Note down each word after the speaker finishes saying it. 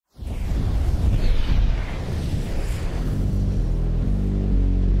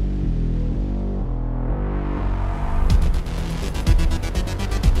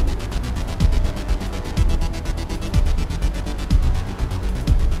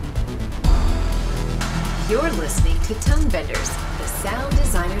You're listening to Tone Benders, the Sound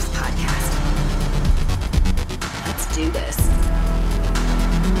Designers Podcast. Let's do this.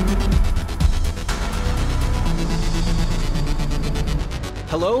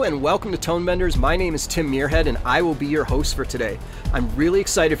 Hello and welcome to Tone Benders. My name is Tim Muirhead and I will be your host for today. I'm really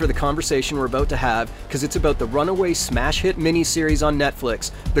excited for the conversation we're about to have because it's about the runaway smash hit miniseries on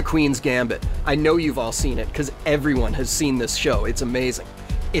Netflix, The Queen's Gambit. I know you've all seen it because everyone has seen this show. It's amazing.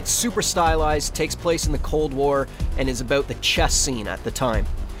 It's super stylized, takes place in the Cold War, and is about the chess scene at the time.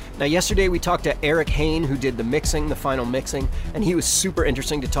 Now, yesterday we talked to Eric Hain, who did the final mixing, and he was super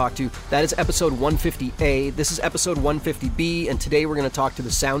interesting to talk to. That is episode 150A. This is episode 150B, and today we're going to talk to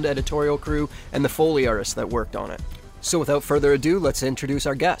the sound editorial crew and the Foley artists that worked on it. So without further ado, let's introduce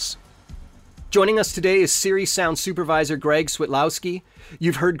our guests. Joining us today is series sound supervisor Greg Switlowski.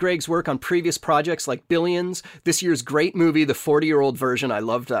 You've heard Greg's work on previous projects like Billions, this year's great movie, The 40-Year-Old Version, I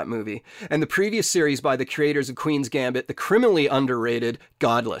loved that movie, and the previous series by the creators of Queen's Gambit, the criminally underrated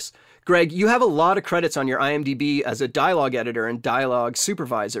Godless. Greg, you have a lot of credits on your IMDb as a dialogue editor and dialogue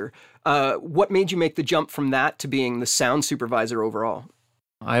supervisor. What made you make the jump from that to being the sound supervisor overall?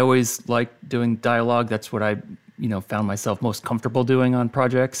 I always liked doing dialogue. That's what I found myself most comfortable doing on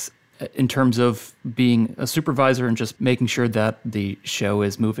projects. In terms of being a supervisor and just making sure that the show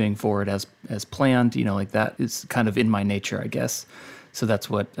is moving forward as planned, like that is kind of in my nature, I guess. So that's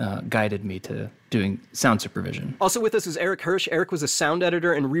what guided me to doing sound supervision. Also with us is Eric Hirsch. Eric was a sound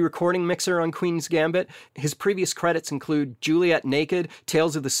editor and re-recording mixer on Queen's Gambit. His previous credits include Juliet Naked,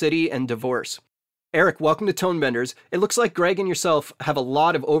 Tales of the City, and Divorce. Eric, welcome to Tone Benders. It looks like Greg and yourself have a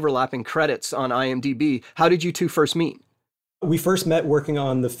lot of overlapping credits on IMDb. How did you two first meet? We first met working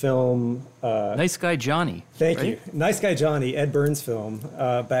on the film... Nice Guy Johnny. Thank you. Nice Guy Johnny, Ed Burns' film,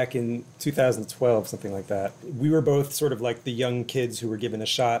 back in 2012, something like that. We were both sort of like the young kids who were given a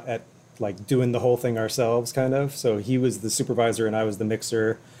shot at like doing the whole thing ourselves, kind of. So he was the supervisor and I was the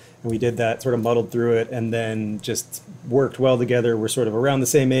mixer. And we did that, sort of muddled through it, and then just worked well together. We're sort of around the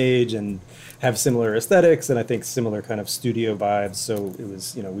same age and have similar aesthetics and I think similar kind of studio vibes. So it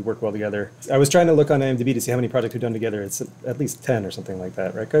was, we work well together. I was trying to look on IMDb to see how many projects we've done together. It's at least 10 or something like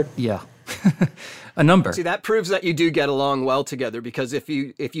that, right, Greg? Yeah. A number. See, that proves that you do get along well together, because if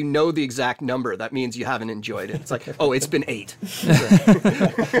you know the exact number, that means you haven't enjoyed it. It's like, oh, it's been 8.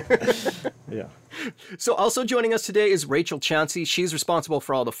 Yeah. So also joining us today is Rachel Chansey. She's responsible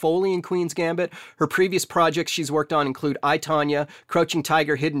for all the Foley in Queen's Gambit. Her previous projects she's worked on include I, Tonya, Crouching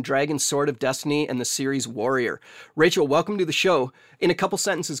Tiger, Hidden Dragon, Sword of Destiny, and the series Warrior. Rachel, welcome to the show. In a couple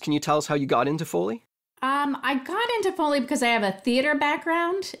sentences, can you tell us how you got into Foley? I got into Foley because I have a theater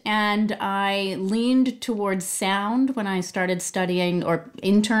background and I leaned towards sound when I started studying or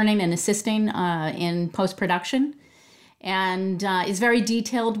interning and assisting in post-production. And it's very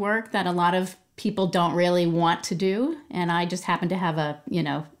detailed work that a lot of people don't really want to do. And I just happen to have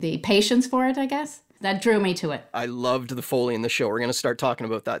the patience for it, I guess. That drew me to it. I loved the Foley in the show. We're going to start talking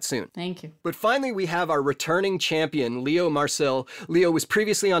about that soon. Thank you. But finally, we have our returning champion, Leo Marcel. Leo was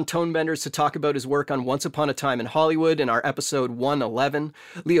previously on Tone Benders to talk about his work on Once Upon a Time in Hollywood in our episode 111.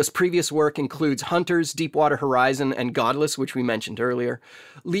 Leo's previous work includes Hunters, Deepwater Horizon, and Godless, which we mentioned earlier.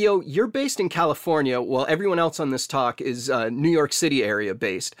 Leo, you're based in California, while everyone else on this talk is New York City area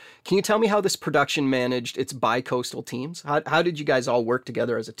based. Can you tell me how this production managed its bi-coastal teams? How did you guys all work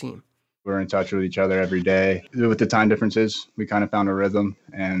together as a team? We're in touch with each other every day. With the time differences, we kind of found a rhythm,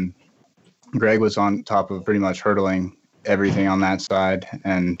 and Greg was on top of pretty much hurdling everything on that side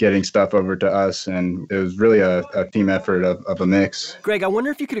and getting stuff over to us, and it was really a team effort of a mix. Greg, I wonder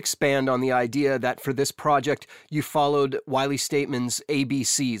if you could expand on the idea that for this project, you followed Wiley Stateman's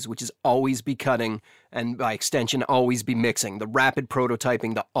ABCs, which is always be cutting, and by extension, always be mixing, the rapid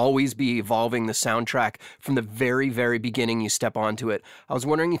prototyping, the always be evolving the soundtrack from the very, very beginning you step onto it. I was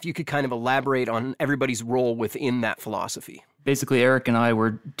wondering if you could kind of elaborate on everybody's role within that philosophy. Basically, Eric and I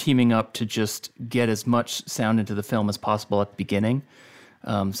were teaming up to just get as much sound into the film as possible at the beginning.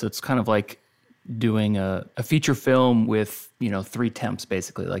 So it's kind of like doing a feature film with, 3 temps,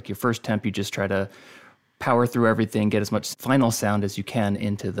 basically. Like your first temp, you just try to power through everything, get as much final sound as you can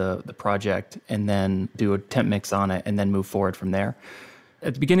into the project, and then do a temp mix on it, and then move forward from there.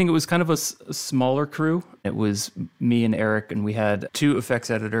 At the beginning, it was kind of a smaller crew. It was me and Eric, and we had 2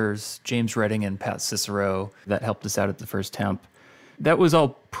 effects editors, James Redding and Pat Cicero, that helped us out at the first temp. That was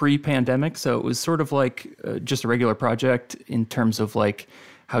all pre-pandemic, so it was sort of like just a regular project in terms of like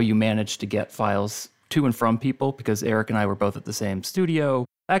how you manage to get files to and from people, because Eric and I were both at the same studio.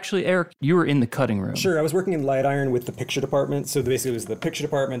 Actually, Eric, you were in the cutting room. Sure, I was working in Light Iron with the picture department. So basically it was the picture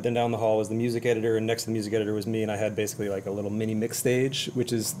department, then down the hall was the music editor, and next to the music editor was me, and I had basically like a little mini mix stage,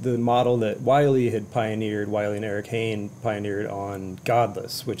 which is the model that Wiley and Eric Hain pioneered on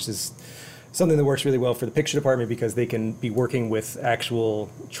Godless, which is something that works really well for the picture department because they can be working with actual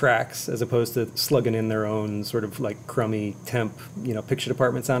tracks as opposed to slugging in their own sort of like crummy temp, picture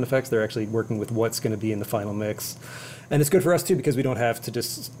department sound effects. They're actually working with what's going to be in the final mix. And it's good for us too because we don't have to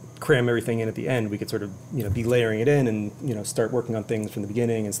just cram everything in at the end. We could sort of, be layering it in and, start working on things from the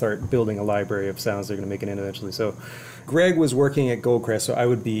beginning and start building a library of sounds that are going to make it in eventually. So Greg was working at Goldcrest, so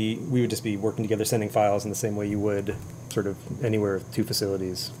we would just be working together, sending files in the same way you would sort of anywhere with two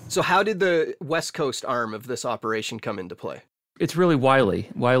facilities. So how did the West Coast arm of this operation come into play? It's really Wiley.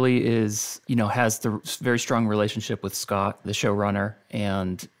 Wiley is, has the very strong relationship with Scott, the showrunner,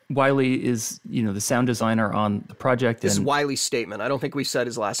 and Wiley is, the sound designer on the project. This is Wiley Statement. I don't think we've said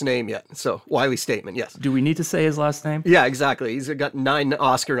his last name yet. So Wiley Statement, yes. Do we need to say his last name? Yeah, exactly. He's got 9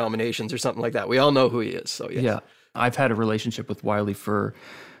 Oscar nominations or something like that. We all know who he is. So yes. Yeah. I've had a relationship with Wiley for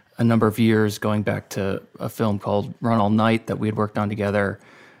a number of years, going back to a film called Run All Night that we had worked on together.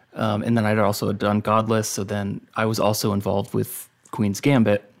 And then I'd also done Godless. So then I was also involved with Queen's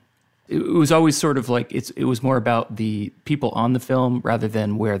Gambit. It was always sort of like, it was more about the people on the film rather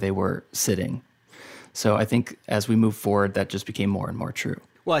than where they were sitting. So I think as we move forward, that just became more and more true.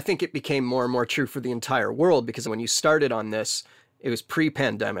 Well, I think it became more and more true for the entire world because when you started on this, it was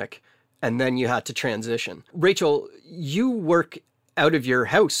pre-pandemic, and then you had to transition. Rachel, you work out of your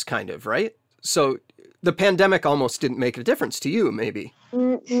house, kind of, right? So the pandemic almost didn't make a difference to you, maybe.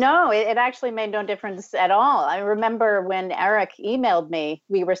 No, it actually made no difference at all. I remember when Eric emailed me,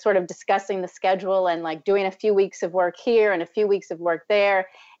 we were sort of discussing the schedule and like doing a few weeks of work here and a few weeks of work there.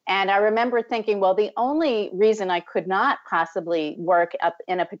 And I remember thinking, well, the only reason I could not possibly work up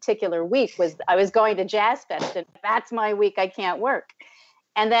in a particular week was I was going to Jazz Fest, and that's my week I can't work.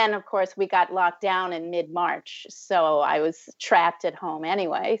 And then, of course, we got locked down in mid-March, so I was trapped at home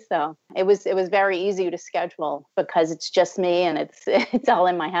anyway. So it was very easy to schedule because it's just me and it's all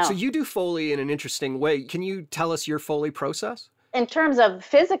in my house. So you do Foley in an interesting way. Can you tell us your Foley process? In terms of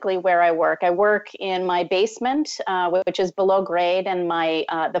physically where I work in my basement, which is below grade, and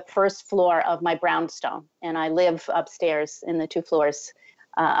the first floor of my brownstone. And I live upstairs in the 2 floors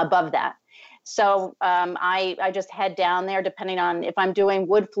above that. So I just head down there, depending on if I'm doing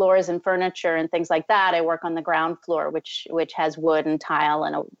wood floors and furniture and things like that. I work on the ground floor, which has wood and tile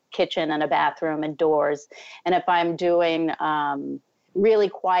and a kitchen and a bathroom and doors. And if I'm doing really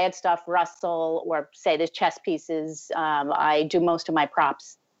quiet stuff, Russell, or say the chess pieces, I do most of my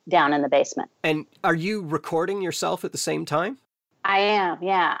props down in the basement. And are you recording yourself at the same time? I am,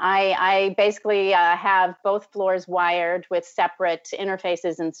 yeah. I basically have both floors wired with separate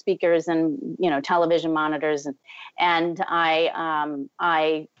interfaces and speakers and, television monitors. And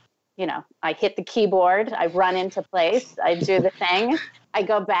I hit the keyboard, I run into place, I do the thing, I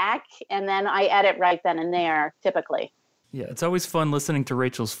go back, and then I edit right then and there, typically. Yeah, it's always fun listening to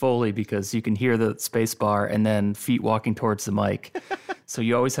Rachel's Foley because you can hear the space bar and then feet walking towards the mic. So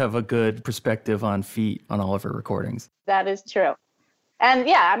you always have a good perspective on feet on all of her recordings. That is true. And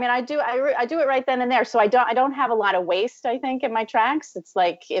yeah, I mean, I do it right then and there. So I don't have a lot of waste, I think, in my tracks. It's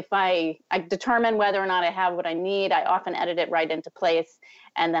like if I determine whether or not I have what I need, I often edit it right into place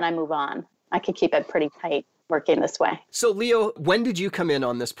and then I move on. I can keep it pretty tight working this way. So Leo, when did you come in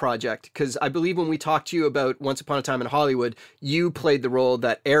on this project? Because I believe when we talked to you about Once Upon a Time in Hollywood, you played the role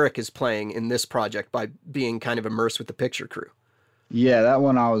that Eric is playing in this project by being kind of immersed with the picture crew. Yeah, that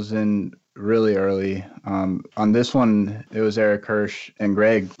one I was in really early. On this one, it was Eric Hirsch and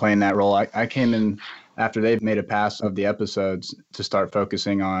Greg playing that role. I came in after they've made a pass of the episodes to start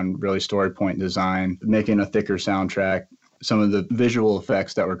focusing on really story point design, making a thicker soundtrack, some of the visual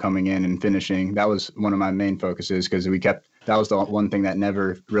effects that were coming in and finishing. That was one of my main focuses because that was the one thing that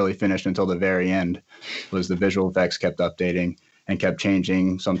never really finished until the very end, was the visual effects kept updating and kept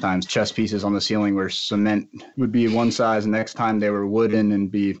changing. Sometimes chess pieces on the ceiling where cement would be one size, and next time they were wooden and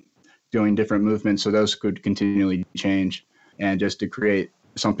be doing different movements. So those could continually change. And just to create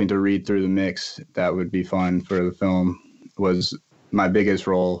something to read through the mix that would be fun for the film was my biggest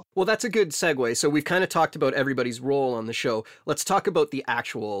role. Well, that's a good segue. So we've kind of talked about everybody's role on the show. Let's talk about the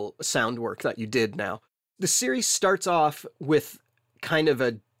actual sound work that you did now. The series starts off with kind of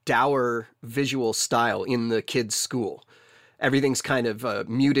a dour visual style in the kids' school. Everything's kind of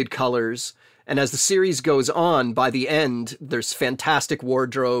muted colors. And as the series goes on, by the end, there's fantastic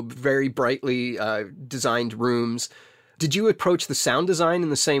wardrobe, very brightly designed rooms. Did you approach the sound design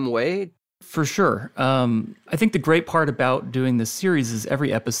in the same way? For sure. I think the great part about doing this series is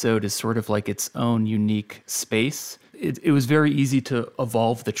every episode is sort of like its own unique space. It was very easy to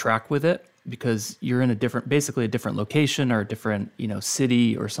evolve the track with it because you're in basically a different location or a different,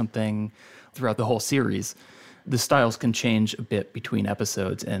 city or something throughout the whole series. The styles can change a bit between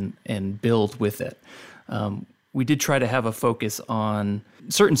episodes and build with it. We did try to have a focus on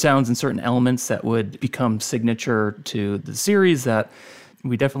certain sounds and certain elements that would become signature to the series. That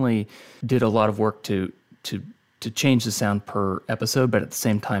we definitely did a lot of work to change the sound per episode, but at the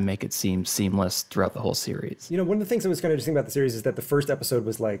same time make it seem seamless throughout the whole series. One of the things that was kind of interesting about the series is that the first episode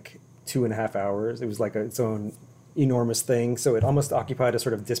was like 2.5 hours. It was like its own enormous thing, so it almost occupied a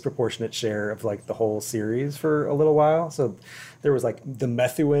sort of disproportionate share of like the whole series for a little while. So there was like the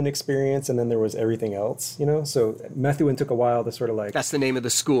Methuen experience, and then there was everything else, so Methuen took a while to sort of like... That's the name of the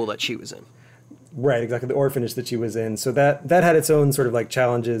school that she was in. Right, exactly, the orphanage that she was in. So that had its own sort of like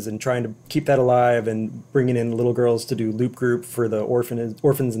challenges and trying to keep that alive and bringing in little girls to do loop group for the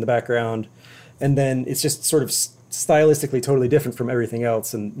orphans in the background. And then it's just sort of stylistically totally different from everything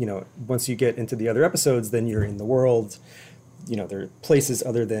else. And, once you get into the other episodes, then you're in the world. There are places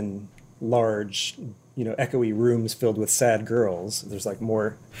other than large, echoey rooms filled with sad girls. There's like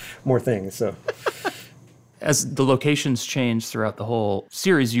more things, so... As the locations change throughout the whole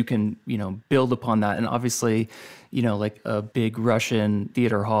series, you can, build upon that. And obviously, like a big Russian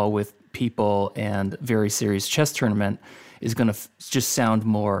theater hall with people and very serious chess tournament is going to just sound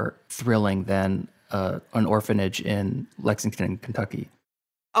more thrilling than an orphanage in Lexington, Kentucky.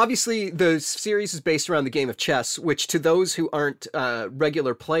 Obviously, the series is based around the game of chess, which to those who aren't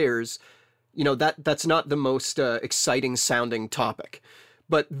regular players, that's not the most exciting sounding topic.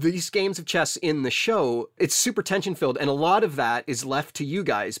 But these games of chess in the show, it's super tension-filled, and a lot of that is left to you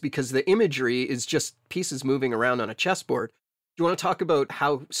guys because the imagery is just pieces moving around on a chessboard. Do you want to talk about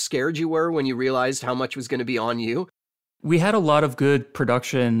how scared you were when you realized how much was going to be on you? We had a lot of good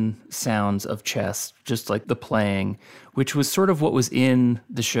production sounds of chess, just like the playing, which was sort of what was in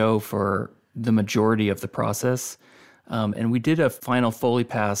the show for the majority of the process. And we did a final Foley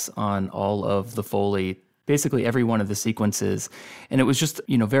pass on all of the Foley, basically every one of the sequences. And it was just,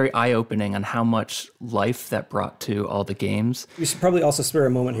 very eye-opening on how much life that brought to all the games. We should probably also spare a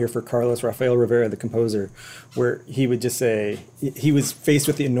moment here for Carlos Rafael Rivera, the composer, where he would just say he was faced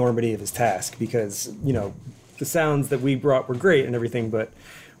with the enormity of his task because, the sounds that we brought were great and everything, but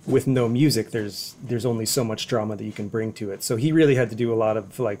with no music, there's only so much drama that you can bring to it. So he really had to do a lot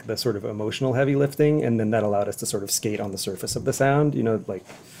of like the sort of emotional heavy lifting, and then that allowed us to sort of skate on the surface of the sound, like...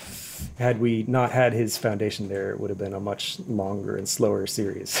 Had we not had his foundation there, it would have been a much longer and slower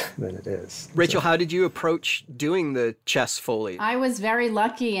series than it is. Rachel, how did you approach doing the chess Foley? I was very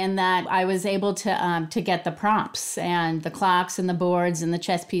lucky in that I was able to get the props and the clocks and the boards and the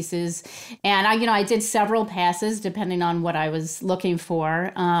chess pieces. And I did several passes depending on what I was looking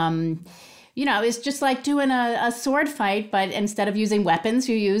for. It's just like doing a sword fight, but instead of using weapons,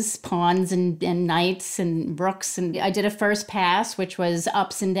 you use pawns and knights and rooks. And I did a first pass, which was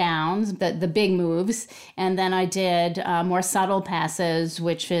ups and downs, the big moves. And then I did more subtle passes,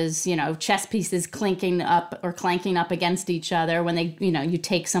 which is, chess pieces clinking up or clanking up against each other when they, you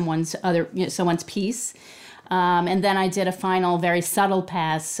take someone's piece. And then I did a final, very subtle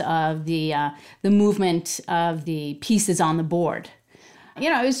pass of the movement of the pieces on the board.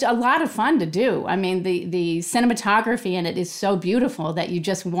 It was a lot of fun to do. I mean, the cinematography in it is so beautiful that you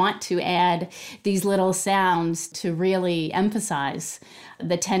just want to add these little sounds to really emphasize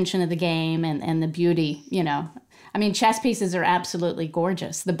the tension of the game and the beauty, I mean, chess pieces are absolutely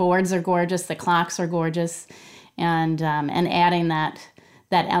gorgeous. The boards are gorgeous. The clocks are gorgeous. And adding that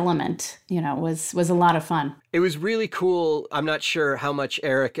element, was a lot of fun. It was really cool. I'm not sure how much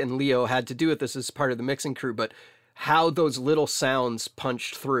Eric and Leo had to do with this as part of the mixing crew, but how those little sounds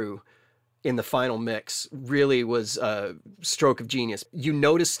punched through in the final mix really was a stroke of genius. You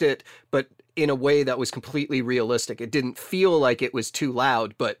noticed it, but in a way that was completely realistic. It didn't feel like it was too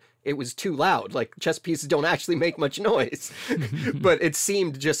loud, but it was too loud. Like, chess pieces don't actually make much noise, but it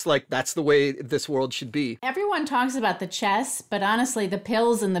seemed just like that's the way this world should be. Everyone talks about the chess, but honestly, the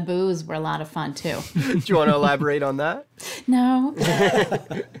pills and the booze were a lot of fun too. Do you want to elaborate on that? No.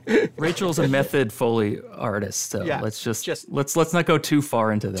 Rachel's a method Foley artist, so yeah, let's not go too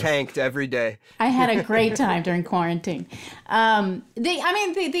far into this. Tanked every day. I had a great time during quarantine. This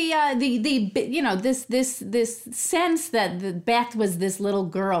sense that Beth was this little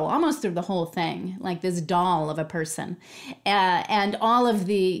girl almost through the whole thing, like this doll of a person, and all of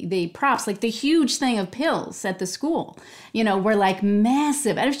the props, like the huge thing of pills at the school, were like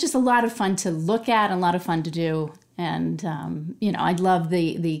massive. And it was just a lot of fun to look at, and a lot of fun to do. And I love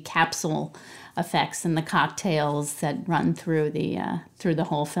the capsule effects and the cocktails that run through the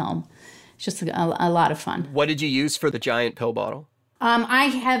whole film. It's just a lot of fun. What did you use for the giant pill bottle? I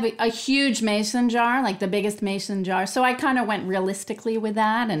have a huge mason jar, like the biggest mason jar. So I kind of went realistically with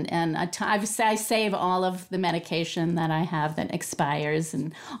that. And I save all of the medication that I have that expires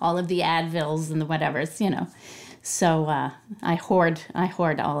and all of the Advils and the whatevers, So I hoard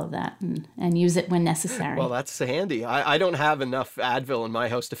all of that and use it when necessary. Well, that's handy. I don't have enough Advil in my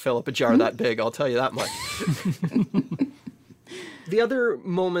house to fill up a jar that big, I'll tell you that much. The other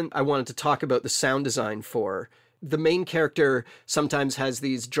moment I wanted to talk about the sound design for, the main character sometimes has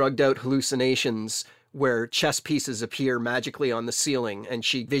these drugged out hallucinations where chess pieces appear magically on the ceiling and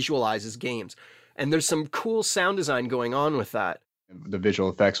she visualizes games. And there's some cool sound design going on with that. The visual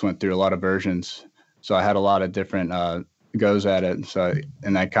effects went through a lot of versions. So I had a lot of different goes at it.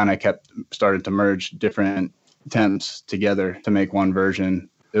 And I kind of started to merge different temps together to make one version.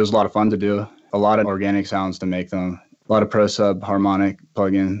 It was a lot of fun to do. A lot of organic sounds to make them. A lot of Pro Sub harmonic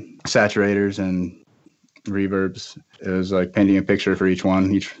plug-in saturators and reverbs. It was like painting a picture for each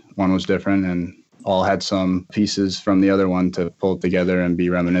one. Each one was different and all had some pieces from the other one to pull together and be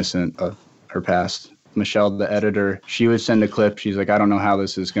reminiscent of her past. Michelle, the editor, she would send a clip. She's like, I don't know how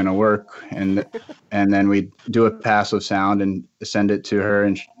this is going to work. And then we'd do a pass of sound and send it to her.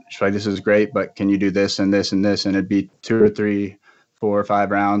 And she's like, this is great, but can you do this and this and this? And it'd be 2 or 3, 4 or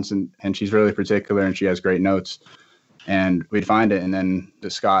 5 rounds. And she's really particular and she has great notes. And we'd find it. And then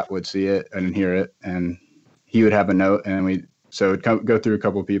Scott would see it and hear it. And he would have a note. And so it'd go through a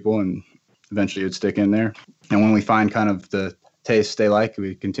couple of people and eventually it would stick in there. And when we find kind of the taste they like,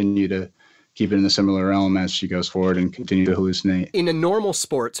 we continue to keep it in a similar realm as she goes forward and continue to hallucinate. In a normal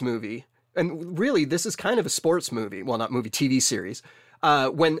sports movie, and really this is kind of a sports movie, well, not movie, TV series,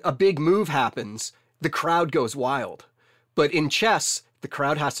 when a big move happens, the crowd goes wild. But in chess, the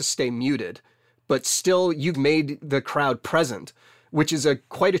crowd has to stay muted. But still, you've made the crowd present, which is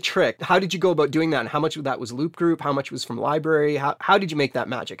quite a trick. How did you go about doing that? And how much of that was Loop Group? How much was from library? How did you make that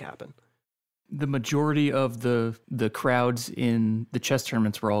magic happen? The majority of the crowds in the chess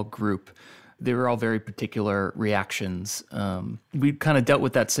tournaments were all group. They were all very particular reactions. We kind of dealt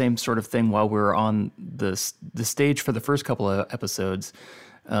with that same sort of thing while we were on the stage for the first couple of episodes.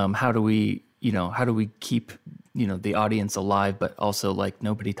 How do we keep the audience alive, but also like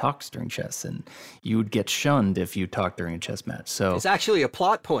nobody talks during chess, and you would get shunned if you talked during a chess match. So it's actually a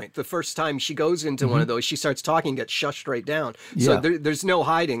plot point. The first time she goes into one of those, she starts talking, gets shushed right down. So there's no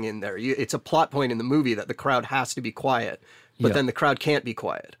hiding in there. It's a plot point in the movie that the crowd has to be quiet, but then the crowd can't be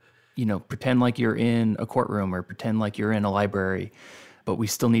quiet. Pretend like you're in a courtroom or pretend like you're in a library, but we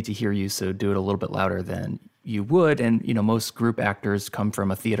still need to hear you, so do it a little bit louder than you would. And, most group actors come from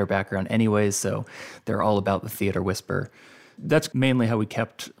a theater background anyways, so they're all about the theater whisper. That's mainly how we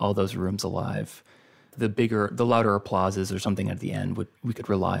kept all those rooms alive. The louder applauses or something at the end, we could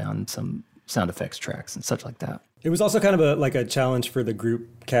rely on some sound effects tracks and such like that. It was also kind of a challenge for the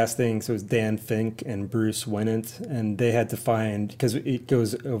group casting. So it was Dan Fink and Bruce Winnant, and they had to find, because it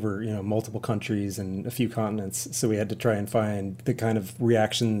goes over multiple countries and a few continents, so we had to try and find the kind of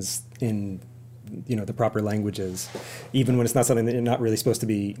reactions in the proper languages, even when it's not something that you're not really supposed to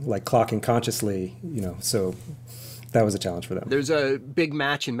be like clocking consciously. So that was a challenge for them. There's a big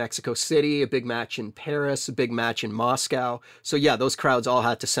match in Mexico City, a big match in Paris, a big match in Moscow. So yeah, those crowds all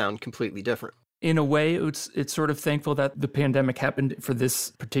had to sound completely different. In a way, it's sort of thankful that the pandemic happened for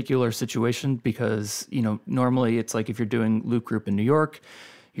this particular situation because, normally it's like if you're doing Loop Group in New York,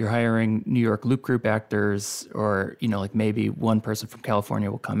 you're hiring New York Loop Group actors or, like maybe one person from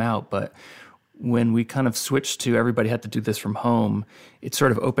California will come out. But when we kind of switched to everybody had to do this from home, it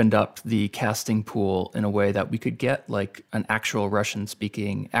sort of opened up the casting pool in a way that we could get like an actual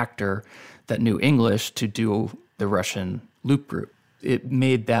Russian-speaking actor that knew English to do the Russian Loop Group. It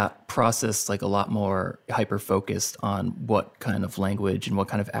made that process like a lot more hyper-focused on what kind of language and what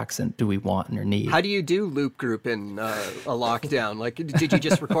kind of accent do we want or need. How do you do Loop Group in a lockdown? Like, did you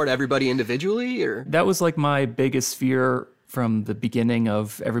just record everybody individually, or? That was like my biggest fear from the beginning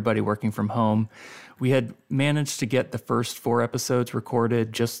of everybody working from home. We had managed to get the first 4 episodes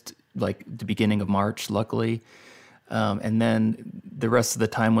recorded just like the beginning of March, luckily. And then the rest of the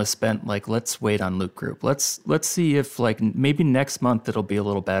time was spent like, let's wait on Loop Group. Let's see if like maybe next month it'll be a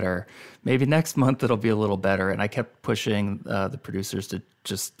little better. Maybe next month it'll be a little better. And I kept pushing the producers to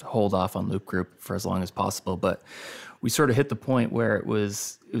just hold off on Loop Group for as long as possible. But we sort of hit the point where it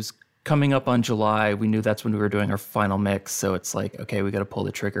was coming up on July. We knew that's when we were doing our final mix. So it's like, okay, we got to pull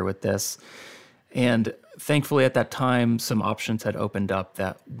the trigger with this. And thankfully at that time, some options had opened up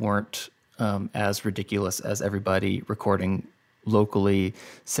that weren't as ridiculous as everybody recording locally,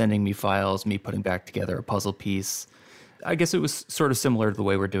 sending me files, me putting back together a puzzle piece. I guess it was sort of similar to the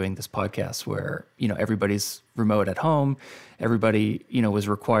way we're doing this podcast, where, everybody's remote at home. Everybody, was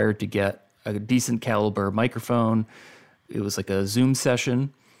required to get a decent caliber microphone. It was like a Zoom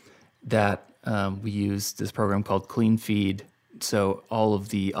session that we used this program called Clean Feed. So all of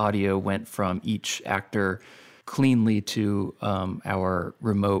the audio went from each actor cleanly to our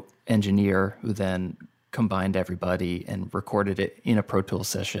remote engineer, who then combined everybody and recorded it in a Pro Tools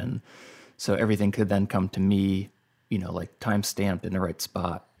session. So everything could then come to me, like time-stamped in the right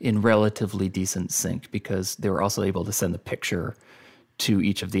spot in relatively decent sync, because they were also able to send the picture to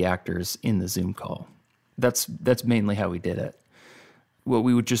each of the actors in the Zoom call. That's mainly how we did it. What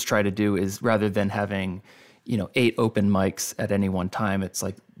we would just try to do is, rather than having, 8 open mics at any one time, it's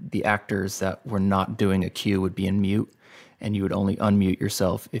like the actors that were not doing a cue would be in mute, and you would only unmute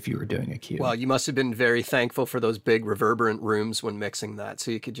yourself if you were doing a cue. Well, you must have been very thankful for those big reverberant rooms when mixing that,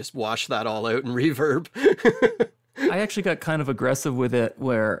 so you could just wash that all out in reverb. I actually got kind of aggressive with it,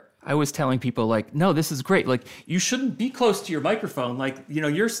 where I was telling people, like, no, this is great. Like, you shouldn't be close to your microphone. Like,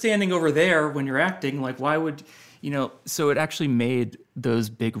 you're standing over there when you're acting. Like, why would, so it actually made those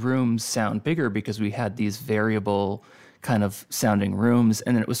big rooms sound bigger, because we had these variable kind of sounding rooms.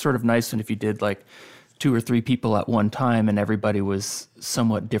 And then it was sort of nice when, if you did like 2 or 3 people at one time and everybody was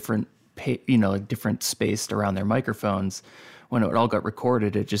somewhat different, like different spaced around their microphones, when it all got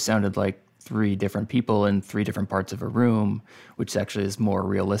recorded, it just sounded like 3 different people in 3 different parts of a room, which actually is more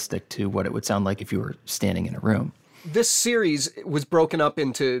realistic to what it would sound like if you were standing in a room. This series was broken up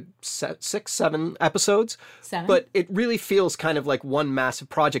into 6, 7 episodes, 7. But it really feels kind of like one massive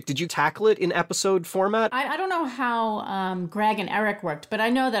project. Did you tackle it in episode format? I don't know how Greg and Eric worked, but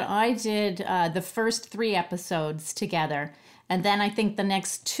I know that I did the first 3 episodes together, and then I think the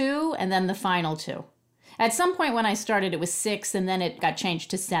next 2, and then the final 2. At some point when I started, it was 6, and then it got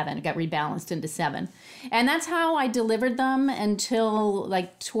changed to 7. It got rebalanced into 7. And that's how I delivered them until,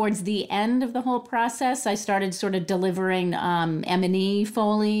 like, towards the end of the whole process. I started sort of delivering M&E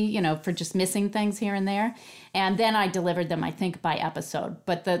Foley, for just missing things here and there. And then I delivered them, I think, by episode.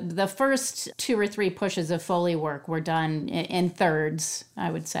 But the first 2 or 3 pushes of Foley work were done in thirds,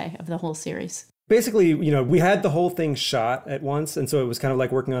 I would say, of the whole series. Basically, we had the whole thing shot at once, and so it was kind of like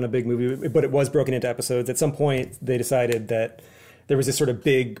working on a big movie, but it was broken into episodes. At some point, they decided that there was this sort of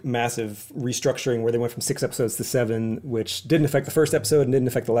big, massive restructuring where they went from 6 episodes to 7, which didn't affect the first episode and didn't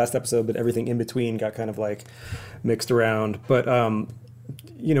affect the last episode, but everything in between got kind of like mixed around. But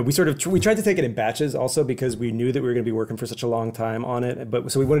we tried to take it in batches also, because we knew that we were going to be working for such a long time on it.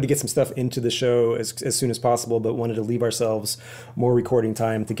 But so we wanted to get some stuff into the show as soon as possible, but wanted to leave ourselves more recording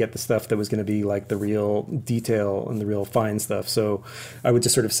time to get the stuff that was going to be like the real detail and the real fine stuff. So I would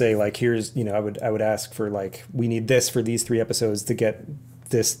just sort of say, like, here's, I would ask for, like, we need this for these 3 episodes to get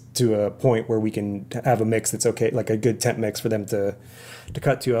this to a point where we can have a mix that's okay, like a good temp mix for them to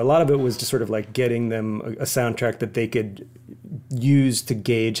cut to. A lot of it was just sort of like getting them a soundtrack that they could use to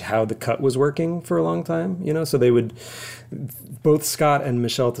gauge how the cut was working for a long time, so they would, both Scott and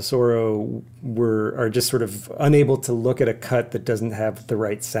Michelle Tesoro are just sort of unable to look at a cut that doesn't have the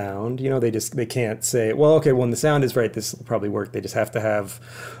right sound. They can't say, well, okay, when the sound is right, this will probably work. They just have to have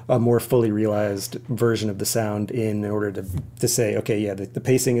a more fully realized version of the sound in order to say, okay, yeah, the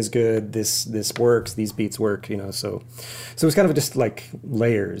pacing is good. This works. These beats work. So it's kind of just like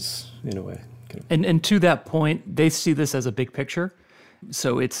layers in a way. And to that point, they see this as a big picture.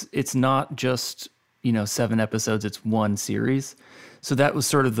 So it's not just, 7 episodes, it's one series. So that was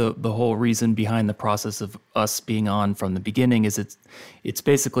sort of the whole reason behind the process of us being on from the beginning, is it's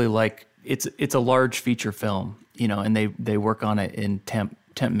basically like it's a large feature film, and they work on it in temp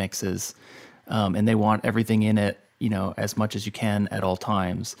mixes, and they want everything in it, as much as you can at all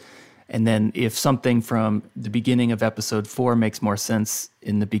times. And then if something from the beginning of episode 4 makes more sense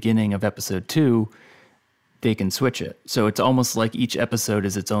in the beginning of episode 2, they can switch it. So it's almost like each episode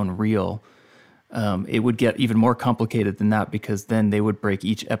is its own reel. It would get even more complicated than that, because then they would break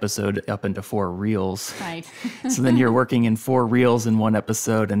each episode up into 4 reels. Right. So then you're working in 4 reels in one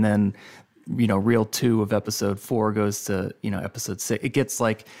episode, and then, reel 2 of episode 4 goes to, episode 6. It gets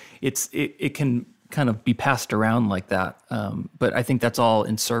like, it can kind of be passed around like that. But I think that's all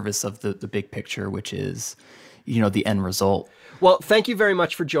in service of the big picture, which is, the end result. Well, thank you very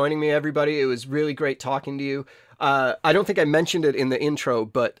much for joining me, everybody. It was really great talking to you. I don't think I mentioned it in the intro,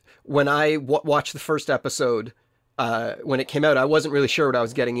 but when I watched the first episode, when it came out, I wasn't really sure what I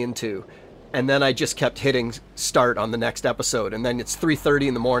was getting into. And then I just kept hitting start on the next episode. And then it's 3:30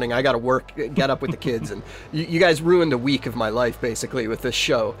 in the morning. I got to get up with the kids. And you guys ruined a week of my life, basically, with this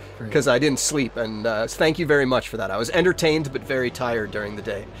show because I didn't sleep. And thank you very much for that. I was entertained but very tired during the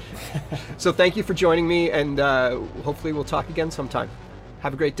day. So thank you for joining me. And hopefully we'll talk again sometime.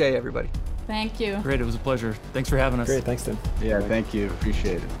 Have a great day, everybody. Thank you. Great, it was a pleasure. Thanks for having us. Great, thanks, Tim. Yeah, thank you.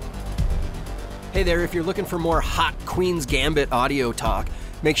 Appreciate it. Hey there, if you're looking for more hot Queen's Gambit audio talk,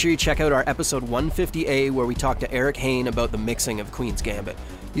 make sure you check out our episode 150A where we talk to Eric Hain about the mixing of Queen's Gambit.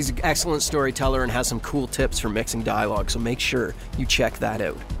 He's an excellent storyteller and has some cool tips for mixing dialogue, so make sure you check that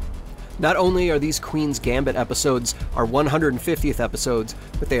out. Not only are these Queen's Gambit episodes our 150th episodes,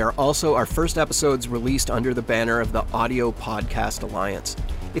 but they are also our first episodes released under the banner of the Audio Podcast Alliance.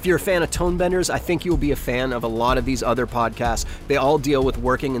 If you're a fan of Tonebenders, I think you'll be a fan of a lot of these other podcasts. They all deal with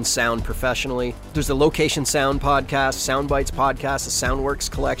working in sound professionally. There's the Location Sound podcast, Soundbites podcast, the Soundworks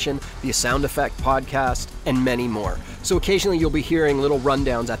collection, the Sound Effect podcast, and many more. So occasionally you'll be hearing little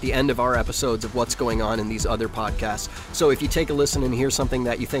rundowns at the end of our episodes of what's going on in these other podcasts. So if you take a listen and hear something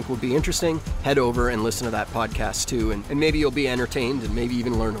that you think would be interesting, head over and listen to that podcast too, and maybe you'll be entertained and maybe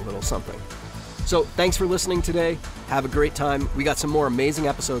even learn a little something. So thanks for listening today. Have a great time. We got some more amazing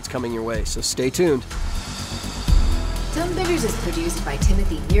episodes coming your way, so stay tuned. Tonebenders is produced by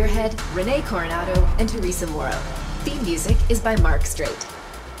Timothy Muirhead, Renee Coronado, and Teresa Morrow. Theme music is by Mark Strait.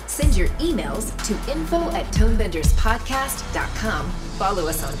 Send your emails to info@tonebenderspodcast.com. Follow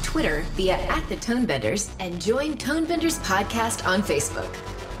us on Twitter via @thetonebenders and join Tonebenders Podcast on Facebook.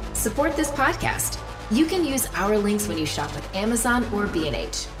 Support this podcast. You can use our links when you shop at Amazon or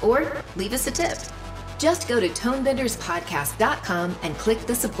B&H, or leave us a tip. Just go to tonebenderspodcast.com and click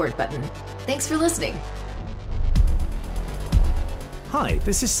the support button. Thanks for listening. Hi,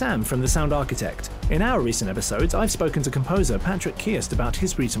 this is Sam from The Sound Architect. In our recent episodes, I've spoken to composer Patrick Kiest about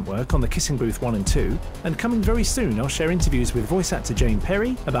his recent work on The Kissing Booth 1 and 2, and coming very soon I'll share interviews with voice actor Jane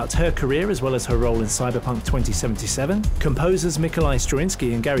Perry about her career as well as her role in Cyberpunk 2077, composers Mikolaj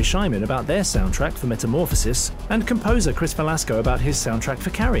Straczynski and Gary Scheinman about their soundtrack for Metamorphosis, and composer Chris Velasco about his soundtrack for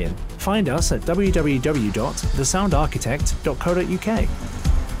Carrion. Find us at www.thesoundarchitect.co.uk.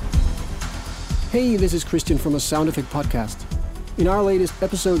 Hey, this is Christian from a Sound Effect podcast. In our latest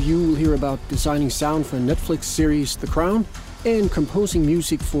episode, you will hear about designing sound for Netflix series The Crown and composing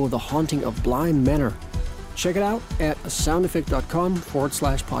music for The Haunting of Bly Manor. Check it out at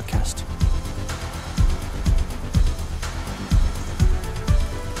soundeffect.com/podcast.